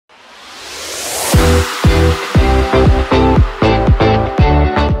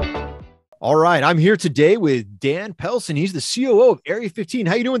All right, I'm here today with Dan Pelson. He's the COO of AREA15.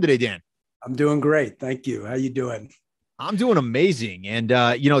 How you doing today, Dan? I'm doing great. Thank you. How you doing? I'm doing amazing. And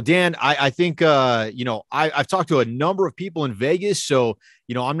Dan, I think I've talked to a number of people in Vegas, so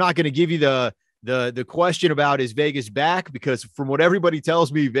I'm not going to give you the question about is Vegas back, because from what everybody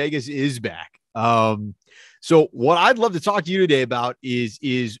tells me, Vegas is back. So what I'd love to talk to you today about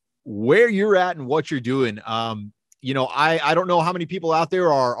is where you're at and what you're doing. I don't know how many people out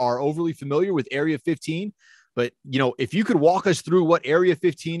there are overly familiar with AREA15, but if you could walk us through what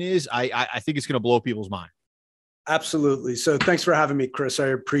AREA15 is, I think it's going to blow people's mind. Absolutely. So thanks for having me, Chris. I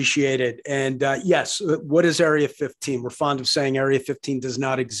appreciate it. And yes, what is AREA15? We're fond of saying AREA15 does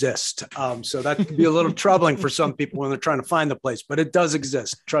not exist. So that could be a little troubling for some people when they're trying to find the place, but it does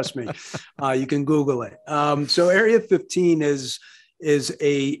exist. Trust me. You can Google it. So AREA15 is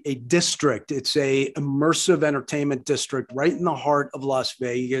a district. It's a immersive entertainment district right in the heart of Las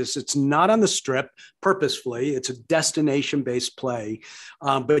Vegas. It's not on the Strip purposefully. It's a destination-based play,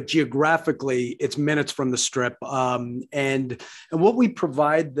 but geographically, it's minutes from the Strip. And what we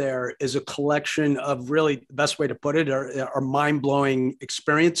provide there is a collection of, really, the best way to put it, are mind-blowing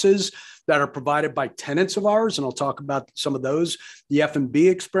experiences that are provided by tenants of ours. And I'll talk about some of those: the F&B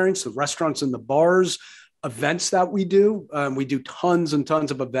experience, the restaurants and the bars, events that we do. We do tons and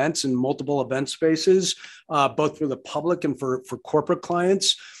tons of events in multiple event spaces, both for the public and for corporate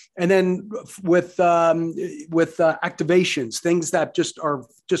clients. And then with activations, things that are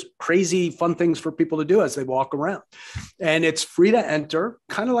just crazy fun things for people to do as they walk around. And it's free to enter,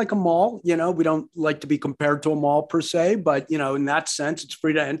 kind of like a mall. We don't like to be compared to a mall per se, but in that sense, it's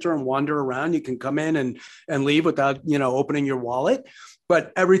free to enter and wander around. You can come in and leave without opening your wallet.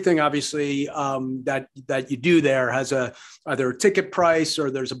 But everything, obviously, that you do there has either a ticket price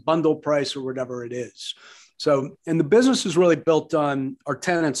or there's a bundle price or whatever it is. So, and the business is really built on our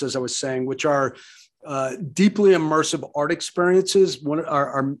tenants, as I was saying, which are deeply immersive art experiences.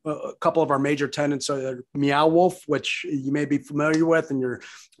 A couple of our major tenants are Meow Wolf, which you may be familiar with and your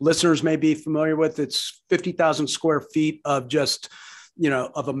listeners may be familiar with. It's 50,000 square feet of just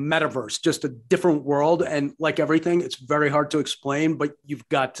of a metaverse, just a different world. And like everything, it's very hard to explain, but you've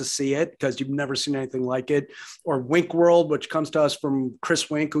got to see it because you've never seen anything like it. Or Wink World, which comes to us from Chris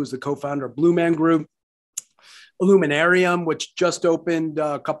Wink, who's the co-founder of Blue Man Group. Illuminarium, which just opened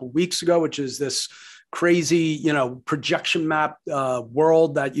a couple of weeks ago, which is this crazy, projection map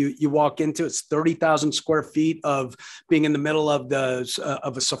world that you walk into. It's 30,000 square feet of being in the middle of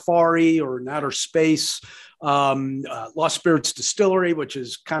a safari or an outer space. Lost Spirits Distillery, which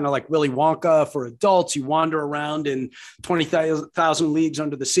is kind of like Willy Wonka for adults. You wander around in 20,000 leagues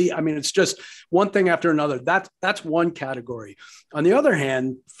under the sea. I mean, it's just one thing after another. That's one category. On the other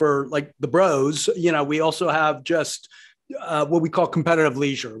hand, for like the bros, we also have just what we call competitive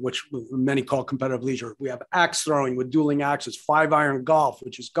leisure, which many call competitive leisure. We have axe throwing with dueling axes, 5-iron golf,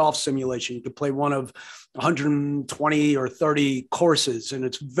 which is golf simulation. You could play one of 120 or 30 courses, and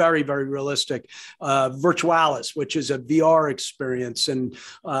it's very, very realistic. Virtualis, which is a VR experience, and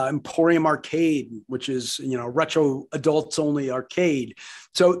Emporium Arcade, which is retro adults only arcade.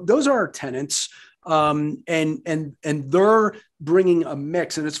 So those are our tenants. And they're bringing a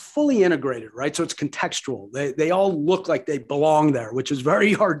mix, and it's fully integrated, right? So it's contextual. They all look like they belong there, which is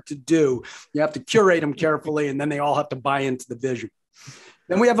very hard to do. You have to curate them carefully, and then they all have to buy into the vision.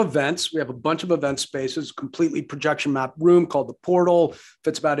 Then we have events. We have a bunch of event spaces, completely projection map room called the Portal.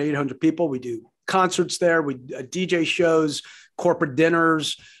 Fits about 800 people. We do concerts there. We DJ shows, corporate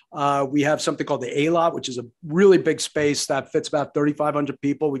dinners. We have something called the A-Lot, which is a really big space that fits about 3,500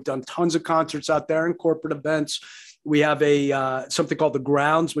 people. We've done tons of concerts out there and corporate events. We have something called the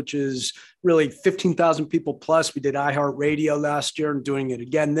Grounds, which is really 15,000 people plus. We did iHeartRadio last year and doing it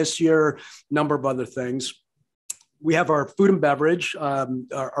again this year, a number of other things. We have our food and beverage,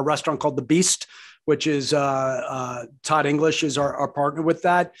 our restaurant called The Beast, which is Todd English is our partner with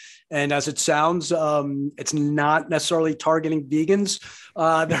that. And as it sounds, it's not necessarily targeting vegans.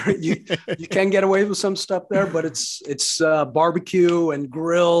 You can get away with some stuff there, but it's barbecue and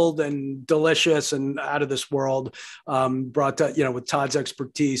grilled and delicious and out of this world. Brought to, with Todd's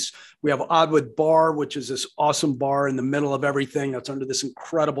expertise. We have Oddwood Bar, which is this awesome bar in the middle of everything that's under this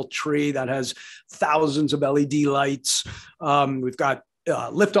incredible tree that has thousands of LED lights. We've got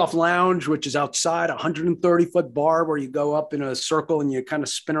Liftoff Lounge, which is outside, a 130-foot bar where you go up in a circle and you kind of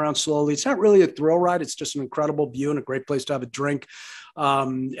spin around slowly. It's not really a thrill ride. It's just an incredible view and a great place to have a drink,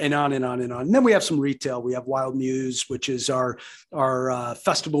 and on and on and on. And then we have some retail. We have Wild Muse, which is our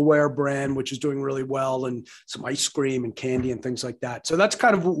festival wear brand, which is doing really well, and some ice cream and candy and things like that. So that's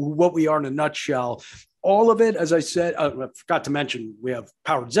kind of what we are in a nutshell. all of it, as I said, I forgot to mention, we have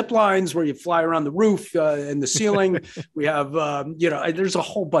powered zip lines where you fly around the roof and the ceiling. We have, there's a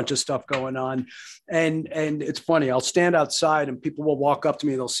whole bunch of stuff going on. And it's funny, I'll stand outside and people will walk up to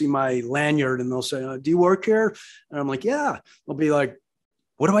me. They'll see my lanyard and they'll say, do you work here? And I'm like, yeah. They'll be like,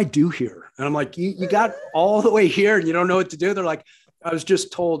 what do I do here? And I'm like, you got all the way here and you don't know what to do. They're like, I was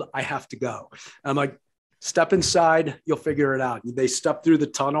just told I have to go. And I'm like, step inside, you'll figure it out. They step through the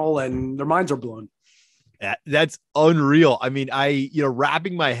tunnel and their minds are blown. Yeah, that's unreal. I mean,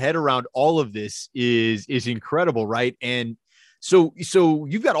 wrapping my head around all of this is incredible, right? And so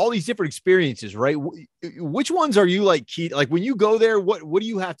you've got all these different experiences, right? Which ones are you like key? Like when you go there, what do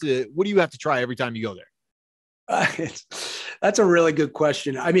you have to try every time you go there? That's a really good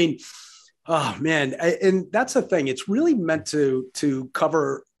question. I mean, oh man, and that's the thing. It's really meant to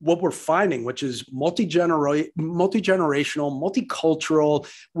cover what we're finding, which is multi-generational, multicultural.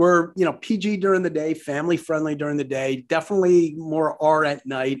 We're, PG during the day, family friendly during the day, definitely more R at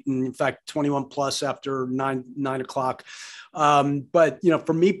night. And in fact, 21 plus after 9 o'clock. But,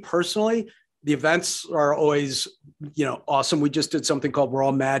 for me personally, the events are always, awesome. We just did something called We're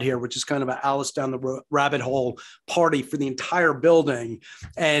All Mad Here, which is kind of an Alice down the rabbit hole party for the entire building.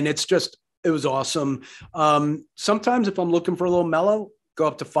 And it was awesome. Sometimes if I'm looking for a little mellow, go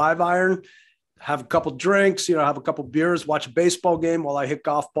up to 5-iron, have a couple drinks, have a couple beers, watch a baseball game while I hit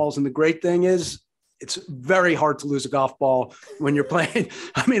golf balls. And the great thing is it's very hard to lose a golf ball when you're playing.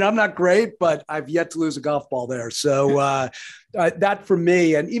 I mean, I'm not great, but I've yet to lose a golf ball there. So that for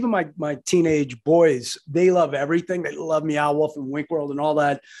me, and even my teenage boys, they love everything. They love Meow Wolf and Wink World and all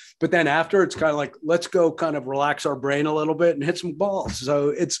that. But then after, it's kind of like, let's go kind of relax our brain a little bit and hit some balls. So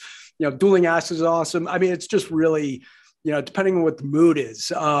it's, dueling ass is awesome. I mean, it's just really, depending on what the mood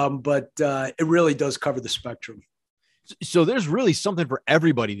is. But it really does cover the spectrum. So there's really something for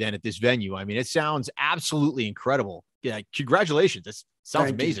everybody then at this venue. I mean, it sounds absolutely incredible. Yeah. Congratulations. That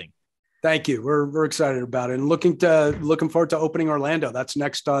sounds amazing. Thank you. We're excited about it and looking forward to opening Orlando. That's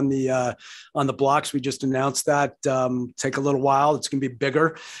next on the blocks. We just announced that. Take a little while. It's going to be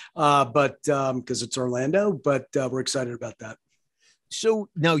bigger, but because it's Orlando, but we're excited about that. So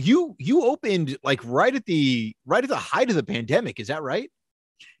now you opened like right at the height of the pandemic. Is that right?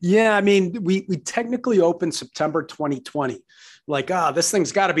 Yeah. I mean, we technically opened September 2020. Like, this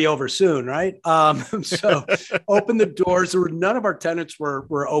thing's got to be over soon, right? So open the doors. None of our tenants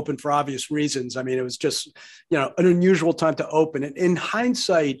were open for obvious reasons. I mean, it was just, an unusual time to open. And in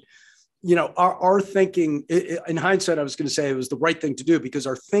hindsight, our thinking, in hindsight, I was going to say it was the right thing to do because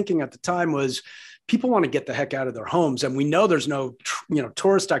our thinking at the time was people want to get the heck out of their homes. And we know there's no,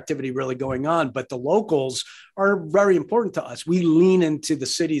 tourist activity really going on, but the locals are very important to us. We lean into the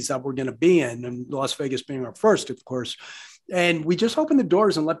cities that we're going to be in, and Las Vegas being our first, of course. And we just opened the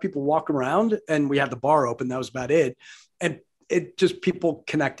doors and let people walk around, and we had the bar open. That was about it. And it just, people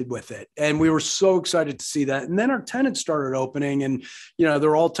connected with it. And we were so excited to see that. And then our tenants started opening, and, there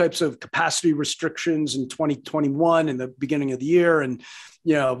were all types of capacity restrictions in 2021 in the beginning of the year. And,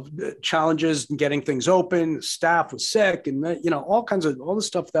 challenges in getting things open. Staff was sick and, all the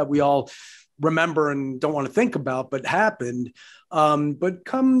stuff that we all remember and don't want to think about, but happened. But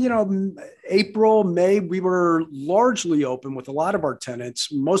come, April, May, we were largely open with a lot of our tenants,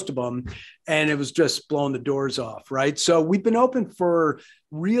 most of them, and it was just blowing the doors off. Right. So we've been open for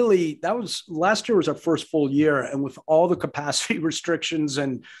last year was our first full year. And with all the capacity restrictions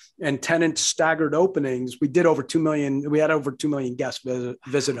and tenant staggered openings, we had over 2 million guests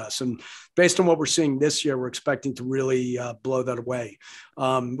visit us. And based on what we're seeing this year, we're expecting to really blow that away,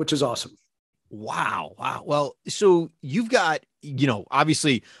 which is awesome. Wow. Well, so you've got,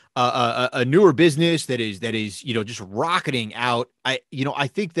 obviously a newer business that is, just rocketing out. I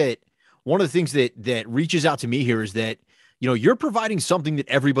think that one of the things that reaches out to me here is that, you're providing something that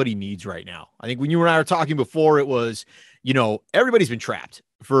everybody needs right now. I think when you and I were talking before, it was, everybody's been trapped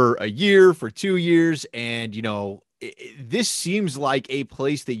for a year, for 2 years. And, this seems like a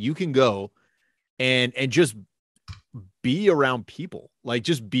place that you can go and just be around people, like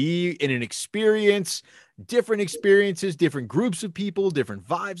just be in an experience, different experiences, different groups of people, different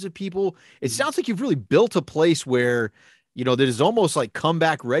vibes of people. It sounds like you've really built a place where, that is almost like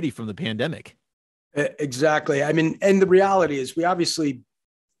comeback ready from the pandemic. Exactly. I mean, and the reality is we obviously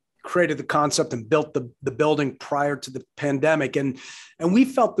created the concept and built the building prior to the pandemic. And we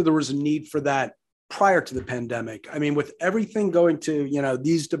felt that there was a need for that prior to the pandemic. I mean, with everything going to,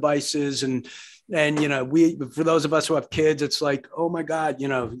 these devices and for those of us who have kids, it's like, oh my God,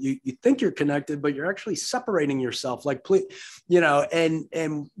 you think you're connected, but you're actually separating yourself. Like,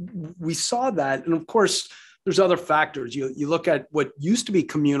 and we saw that. And of course, there's other factors. You look at what used to be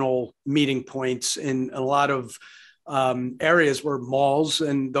communal meeting points in a lot of areas were malls,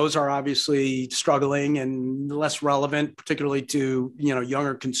 and those are obviously struggling and less relevant, particularly to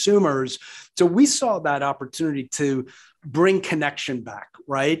younger consumers. So we saw that opportunity to bring connection back,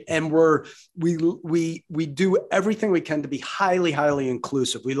 right? And we do everything we can to be highly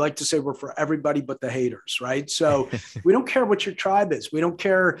inclusive. We like to say we're for everybody but the haters, right? So we don't care what your tribe is. We don't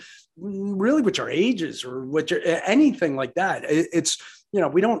care really what your age is or anything like that. It's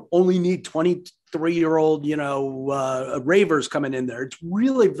we don't only need 23-year-old, ravers coming in there. It's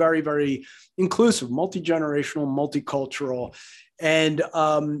really very inclusive, multi-generational, multicultural. And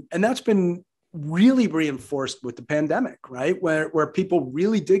that's been really reinforced with the pandemic, right? Where people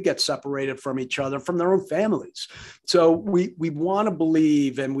really did get separated from each other, from their own families. So we want to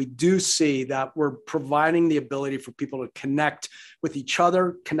believe, and we do see that we're providing the ability for people to connect with each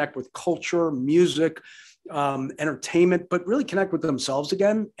other, connect with culture, music, entertainment, but really connect with themselves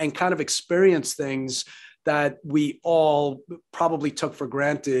again and kind of experience things that we all probably took for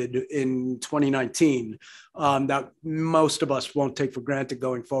granted in 2019, that most of us won't take for granted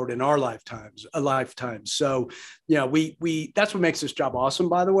going forward in our lifetimes. So, we that's what makes this job awesome,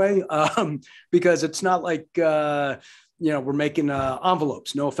 by the way, because it's not like, we're making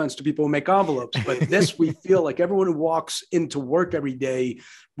envelopes. No offense to people who make envelopes, but this, we feel like everyone who walks into work every day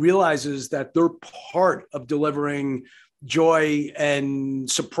realizes that they're part of delivering joy and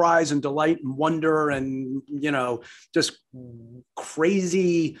surprise and delight and wonder and, just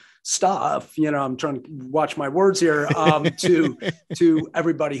crazy stuff. I'm trying to watch my words here, to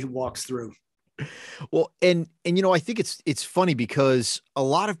everybody who walks through. Well, and I think it's funny because a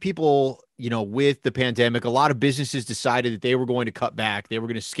lot of people, with the pandemic, a lot of businesses decided that they were going to cut back, they were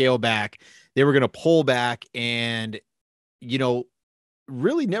going to scale back, they were going to pull back, and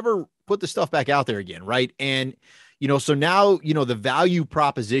really never put the stuff back out there again, right? And so now the value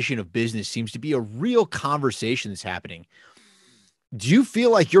proposition of business seems to be a real conversation that's happening. Do you feel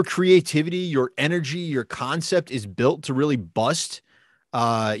like your creativity, your energy, your concept is built to really bust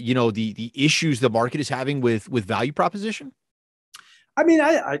the issues the market is having with value proposition? I mean,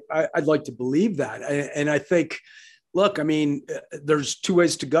 I'd like to believe that. And I think, look, I mean, there's two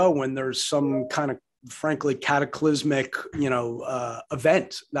ways to go when there's some kind of, frankly, cataclysmic,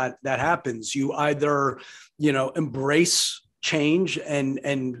 event that happens. You either, embrace change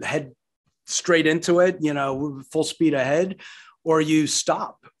and head straight into it, full speed ahead, or you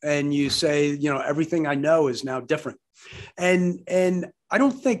stop and you say, everything I know is now different. And I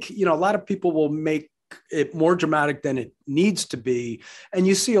don't think, a lot of people will make it more dramatic than it needs to be. And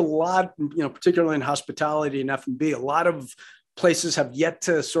you see a lot, particularly in hospitality and F&B, a lot of places have yet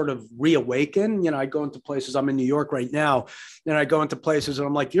to sort of reawaken. I go into places, I'm in New York right now, and I go into places and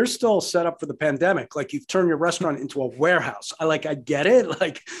I'm like, you're still set up for the pandemic. Like, you've turned your restaurant into a warehouse. I get it.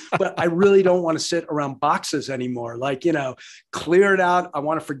 But I really don't want to sit around boxes anymore. Clear it out. I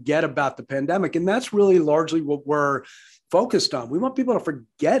want to forget about the pandemic. And that's really largely what we're focused on. We want people to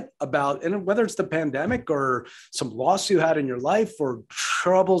forget about, and whether it's the pandemic or some loss you had in your life or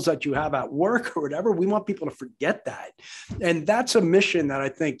troubles that you have at work or whatever, we want people to forget that. And that's a mission that I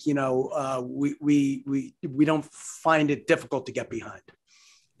think, we don't find it difficult to get behind.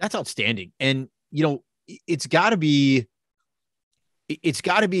 That's outstanding. And, it's gotta be,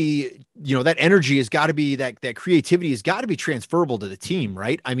 that energy has got to be, that creativity has got to be transferable to the team,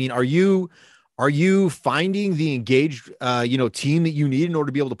 right? I mean, are you finding the engaged, team that you need in order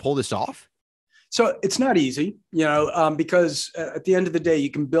to be able to pull this off? So it's not easy, because at the end of the day, you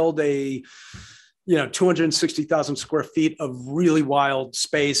can build a, 260,000 square feet of really wild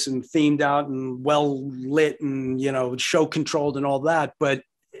space and themed out and well lit and, show controlled and all that. But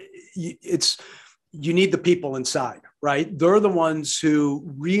you need the people inside, right? They're the ones who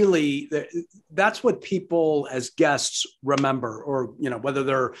really, that's what people as guests remember, or, whether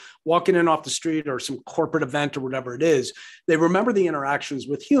they're walking in off the street or some corporate event or whatever it is, they remember the interactions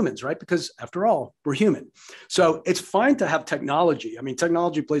with humans, right? Because after all, we're human. So it's fine to have technology. I mean,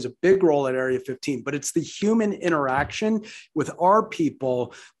 technology plays a big role at Area 15, but it's the human interaction with our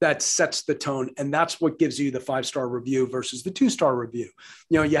people that sets the tone. And that's what gives you the 5-star review versus the 2-star review.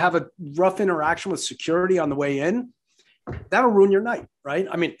 You have a rough interaction with security on the way in, that'll ruin your night, right?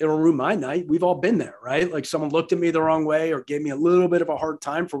 I mean, it'll ruin my night. We've all been there, right? Like, someone looked at me the wrong way or gave me a little bit of a hard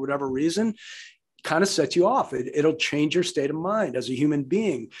time for whatever reason, kind of sets you off. It'll change your state of mind as a human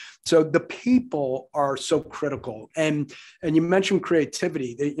being. So the people are so critical. And you mentioned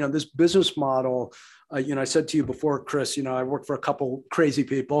creativity. This business model, I said to you before, Chris, I work for a couple crazy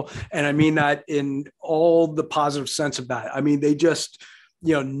people, and I mean that in all the positive sense of that. I mean,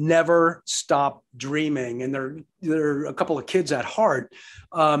 never stop dreaming, and they're a couple of kids at heart,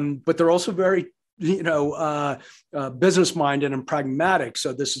 but they're also very business minded and pragmatic.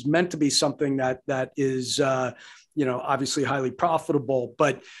 So this is meant to be something that is obviously highly profitable,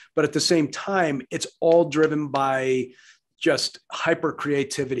 but at the same time, it's all driven by just hyper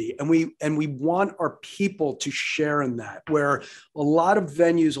creativity. And we want our people to share in that, where a lot of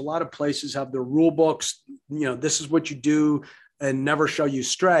venues, a lot of places have their rule books, this is what you do and never shall you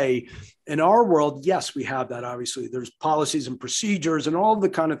stray. In our world, yes, we have that. Obviously, there's policies and procedures and all the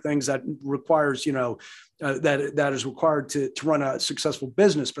kind of things that requires, that is required to run a successful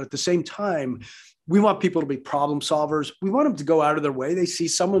business. But at the same time, we want people to be problem solvers. We want them to go out of their way. They see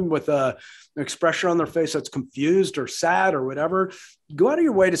someone with an expression on their face that's confused or sad or whatever. Go out of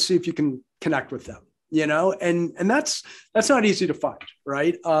your way to see if you can connect with them. And that's not easy to find,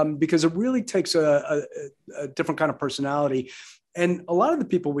 right? Because it really takes a different kind of personality. And a lot of the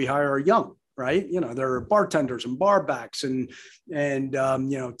people we hire are young, right? They're bartenders and bar backs and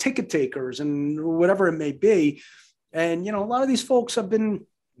ticket takers and whatever it may be. And, a lot of these folks have been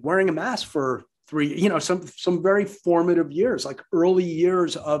wearing a mask for some very formative years, like early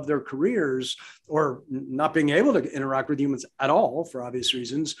years of their careers, or not being able to interact with humans at all for obvious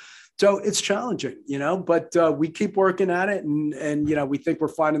reasons. So it's challenging, but we keep working at it, and we think we're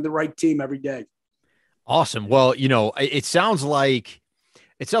finding the right team every day. Awesome. Well, it sounds like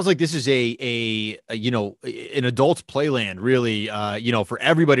this is an adult's playland, really, for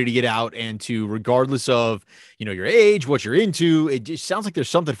everybody to get out and to, regardless of, your age, what you're into, it just sounds like there's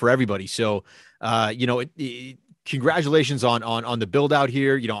something for everybody. So, congratulations on the build out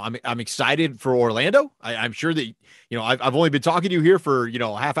here. I'm excited for Orlando. I'm sure that, I've only been talking to you here for,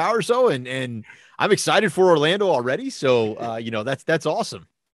 a half hour or so, and I'm excited for Orlando already. So, that's awesome.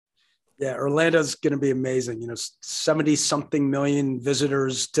 Yeah, Orlando's going to be amazing. 70 something million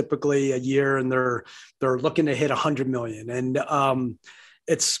visitors typically a year, and they're looking to hit 100 million. And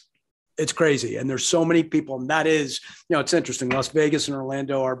it's crazy. And there's so many people. And that is, it's interesting. Las Vegas and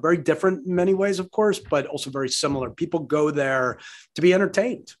Orlando are very different in many ways, of course, but also very similar. People go there to be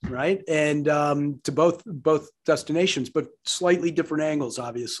entertained, right? And to both destinations, but slightly different angles,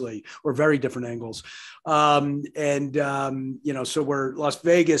 obviously, or very different angles. So where Las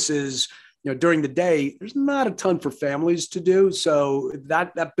Vegas is, during the day, there's not a ton for families to do. So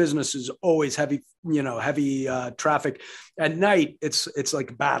that business is always heavy traffic. At night, it's like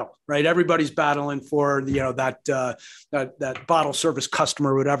a battle, right? Everybody's battling for that bottle service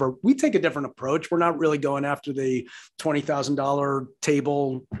customer or whatever. We take a different approach. We're not really going after the $20,000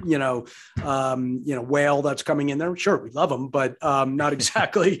 table, whale that's coming in there. Sure, we love them, but not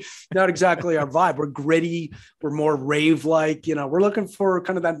exactly our vibe. We're gritty. We're more rave like. We're looking for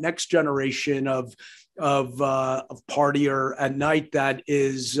kind of that next generation of partier at night that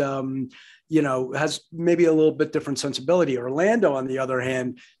is has maybe a little bit different sensibility. Orlando, on the other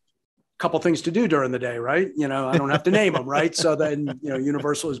hand, a couple things to do during the day, right? I don't have to name them, right? So then,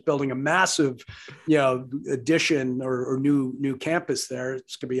 Universal is building a massive, addition or new campus there.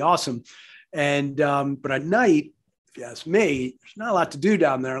 It's going to be awesome. And, but at night, if you ask me, there's not a lot to do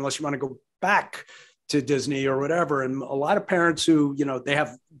down there unless you want to go back to Disney or whatever. And a lot of parents who, they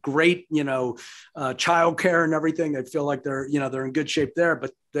have great, childcare and everything. They feel like they're in good shape there,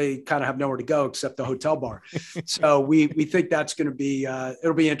 but they kind of have nowhere to go except the hotel bar. So we think that's going to be,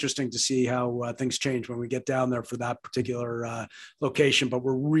 it'll be interesting to see how things change when we get down there for that particular location, but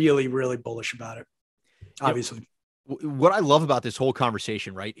we're really, really bullish about it. Obviously. What I love about this whole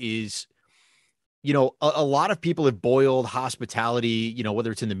conversation, right, is, a lot of people have boiled hospitality,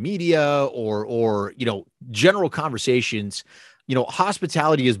 whether it's in the media or general conversations,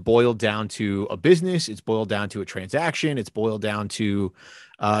 hospitality is boiled down to a business. It's boiled down to a transaction. It's boiled down to,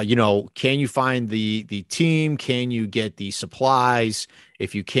 can you find the team? Can you get the supplies?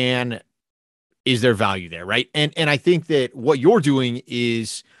 If you can, is there value there? Right. And I think that what you're doing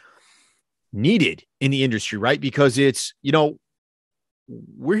is needed in the industry, right? Because it's,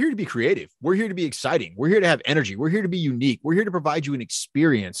 we're here to be creative. We're here to be exciting. We're here to have energy. We're here to be unique. We're here to provide you an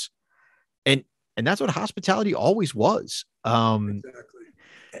experience. And that's what hospitality always was. Exactly.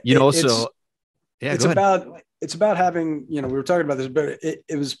 It's about having, we were talking about this, but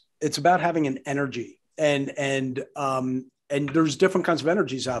it's about having an energy and there's different kinds of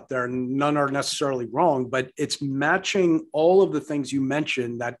energies out there, and none are necessarily wrong, but it's matching all of the things you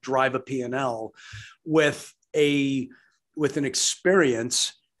mentioned that drive a P&L with an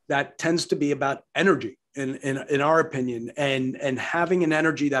experience that tends to be about energy in our opinion, and having an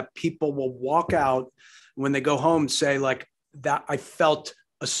energy that people will walk out when they go home, say like that, I felt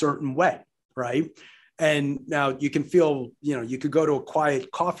a certain way. Right. And now you can feel, you could go to a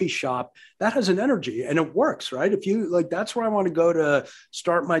quiet coffee shop that has an energy and it works, right? If you like, that's where I want to go to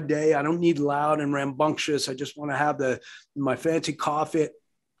start my day. I don't need loud and rambunctious. I just want to have my fancy coffee.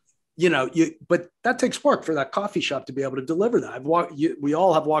 But that takes work for that coffee shop to be able to deliver that. We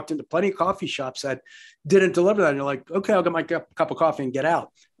all have walked into plenty of coffee shops that didn't deliver that. And you're like, okay, I'll get my cup of coffee and get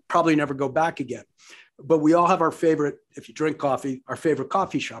out. Probably never go back again. But we all have our favorite, if you drink coffee, our favorite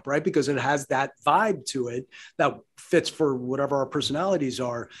coffee shop, right? Because it has that vibe to it that fits for whatever our personalities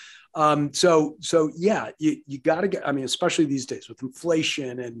are. So yeah, you got to get, especially these days with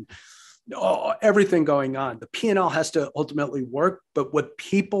inflation and everything going on, the P&L has to ultimately work, but what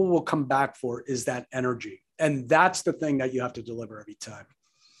people will come back for is that energy. And that's the thing that you have to deliver every time.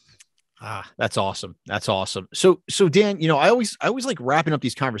 That's awesome. That's awesome. So Dan, I always like wrapping up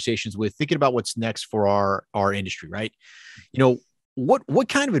these conversations with thinking about what's next for our industry, right? What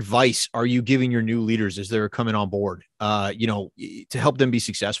kind of advice are you giving your new leaders as they're coming on board, to help them be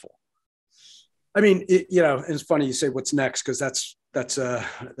successful? It's funny you say what's next, because that's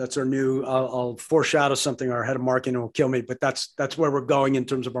our new, I'll foreshadow something. Our head of marketing will kill me, but that's where we're going in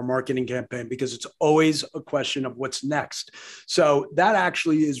terms of our marketing campaign, because it's always a question of what's next. So that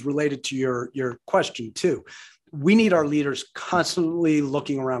actually is related to your question too. We need our leaders constantly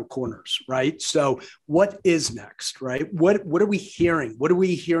looking around corners, right? So what is next, right? What are we hearing? What are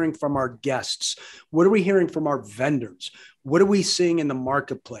we hearing from our guests? What are we hearing from our vendors? What are we seeing in the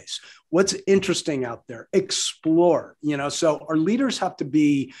marketplace? What's interesting out there? Explore, so our leaders have to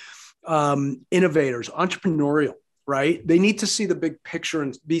be innovators, entrepreneurial, right? They need to see the big picture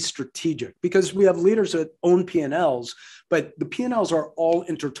and be strategic, because we have leaders that own P&Ls, but the P&Ls are all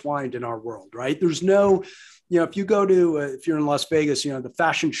intertwined in our world, right? There's no, if you go to, if you're in Las Vegas, the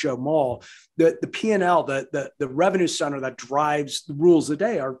Fashion Show Mall, the P&L, the revenue center that drives the rules of the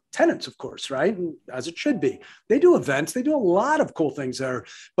day are tenants, of course, right? And as it should be. They do events. They do a lot of cool things there.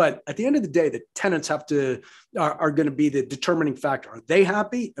 But at the end of the day, the tenants are going to be the determining factor. Are they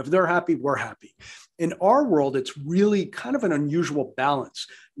happy? If they're happy, we're happy. In our world, it's really kind of an unusual balance.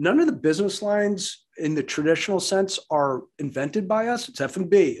 None of the business lines in the traditional sense are invented by us. It's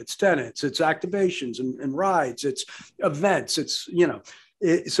F&B, it's tenants, it's activations and rides, it's events,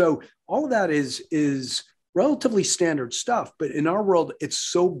 so all of that is relatively standard stuff. But in our world, it's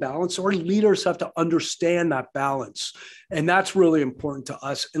so balanced. Our leaders have to understand that balance. And that's really important to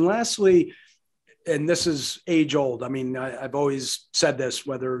us. And lastly, and this is age old. I've always said this,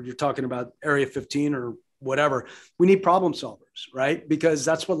 whether you're talking about AREA15 or whatever, we need problem solvers, right? Because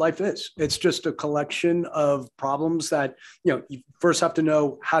that's what life is. It's just a collection of problems that, you first have to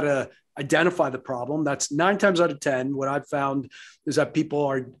know how to identify the problem. That's 9 times out of 10. What I've found is that people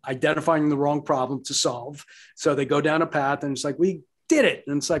are identifying the wrong problem to solve. So they go down a path and it's like, we did it.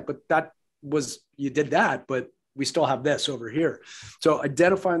 And it's like, but you did that, but we still have this over here. So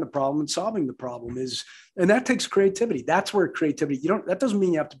identifying the problem and solving the problem and that takes creativity. That's where creativity, that doesn't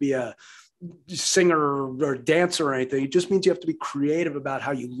mean you have to be a singer or dancer or anything. It just means you have to be creative about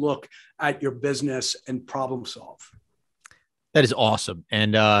how you look at your business and problem solve. That is awesome.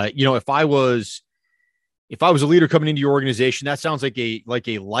 And, if I was a leader coming into your organization, that sounds like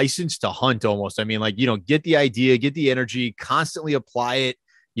a license to hunt almost. Get the idea, get the energy, constantly apply it.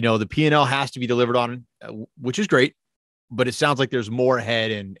 The P&L has to be delivered on, which is great, but it sounds like there's more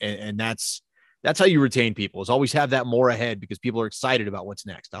ahead. And that's how you retain people, is always have that more ahead, because people are excited about what's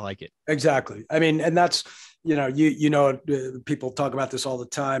next. I like it. Exactly. And that's, people talk about this all the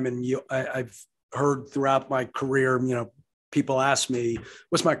time. And I've heard throughout my career, people ask me,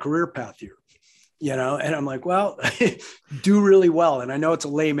 what's my career path here? And I'm like, well, do really well. And I know it's a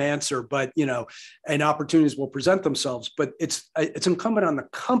lame answer, but, and opportunities will present themselves, but it's incumbent on the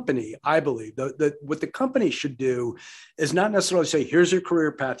company. I believe what the company should do is not necessarily say, here's your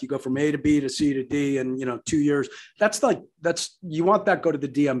career path. You go from A to B to C to D in, 2 years. You want that go to the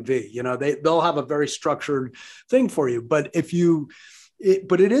DMV, they'll have a very structured thing for you, but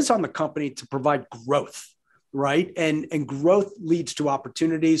but it is on the company to provide growth. Right. And growth leads to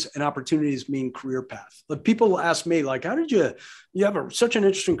opportunities, and opportunities mean career path. Like, people ask me, like, how did you have such an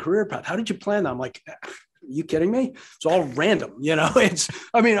interesting career path? How did you plan that? I'm like, are you kidding me? It's all random.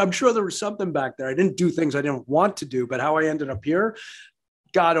 I'm sure there was something back there. I didn't do things I didn't want to do, but how I ended up here,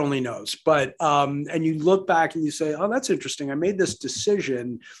 God only knows. But, and you look back and you say, oh, that's interesting. I made this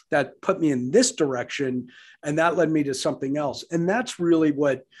decision that put me in this direction, and that led me to something else. And that's really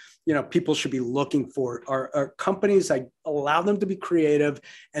what, people should be looking for are companies that allow them to be creative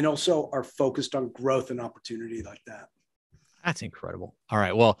and also are focused on growth and opportunity like that. That's incredible. All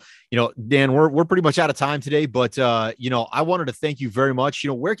right. Well, Dan, we're pretty much out of time today, but, I wanted to thank you very much.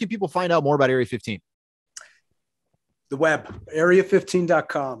 Where can people find out more about AREA15? The web,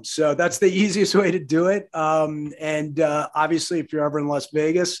 AREA15.com. So that's the easiest way to do it. Obviously, if you're ever in Las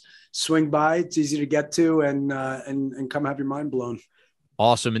Vegas, swing by. It's easy to get to, and come have your mind blown.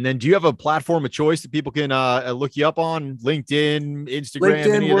 Awesome. And then do you have a platform of choice that people can look you up on? LinkedIn, Instagram?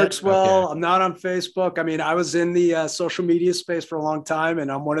 LinkedIn works well. Okay. I'm not on Facebook. I mean, I was in the social media space for a long time,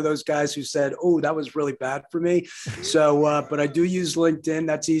 and I'm one of those guys who said, oh, that was really bad for me. So, but I do use LinkedIn.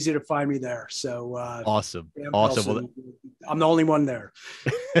 That's easy to find me there. So awesome. Dan Awesome. Pelson, I'm the only one there.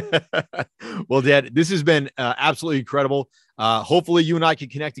 Well, Dad, this has been absolutely incredible. Hopefully you and I can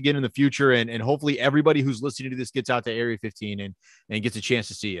connect again in the future, and hopefully everybody who's listening to this gets out to Area 15 and gets a chance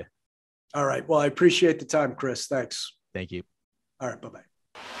to see you. All right. Well, I appreciate the time, Chris. Thanks. Thank you. All right. Bye-bye.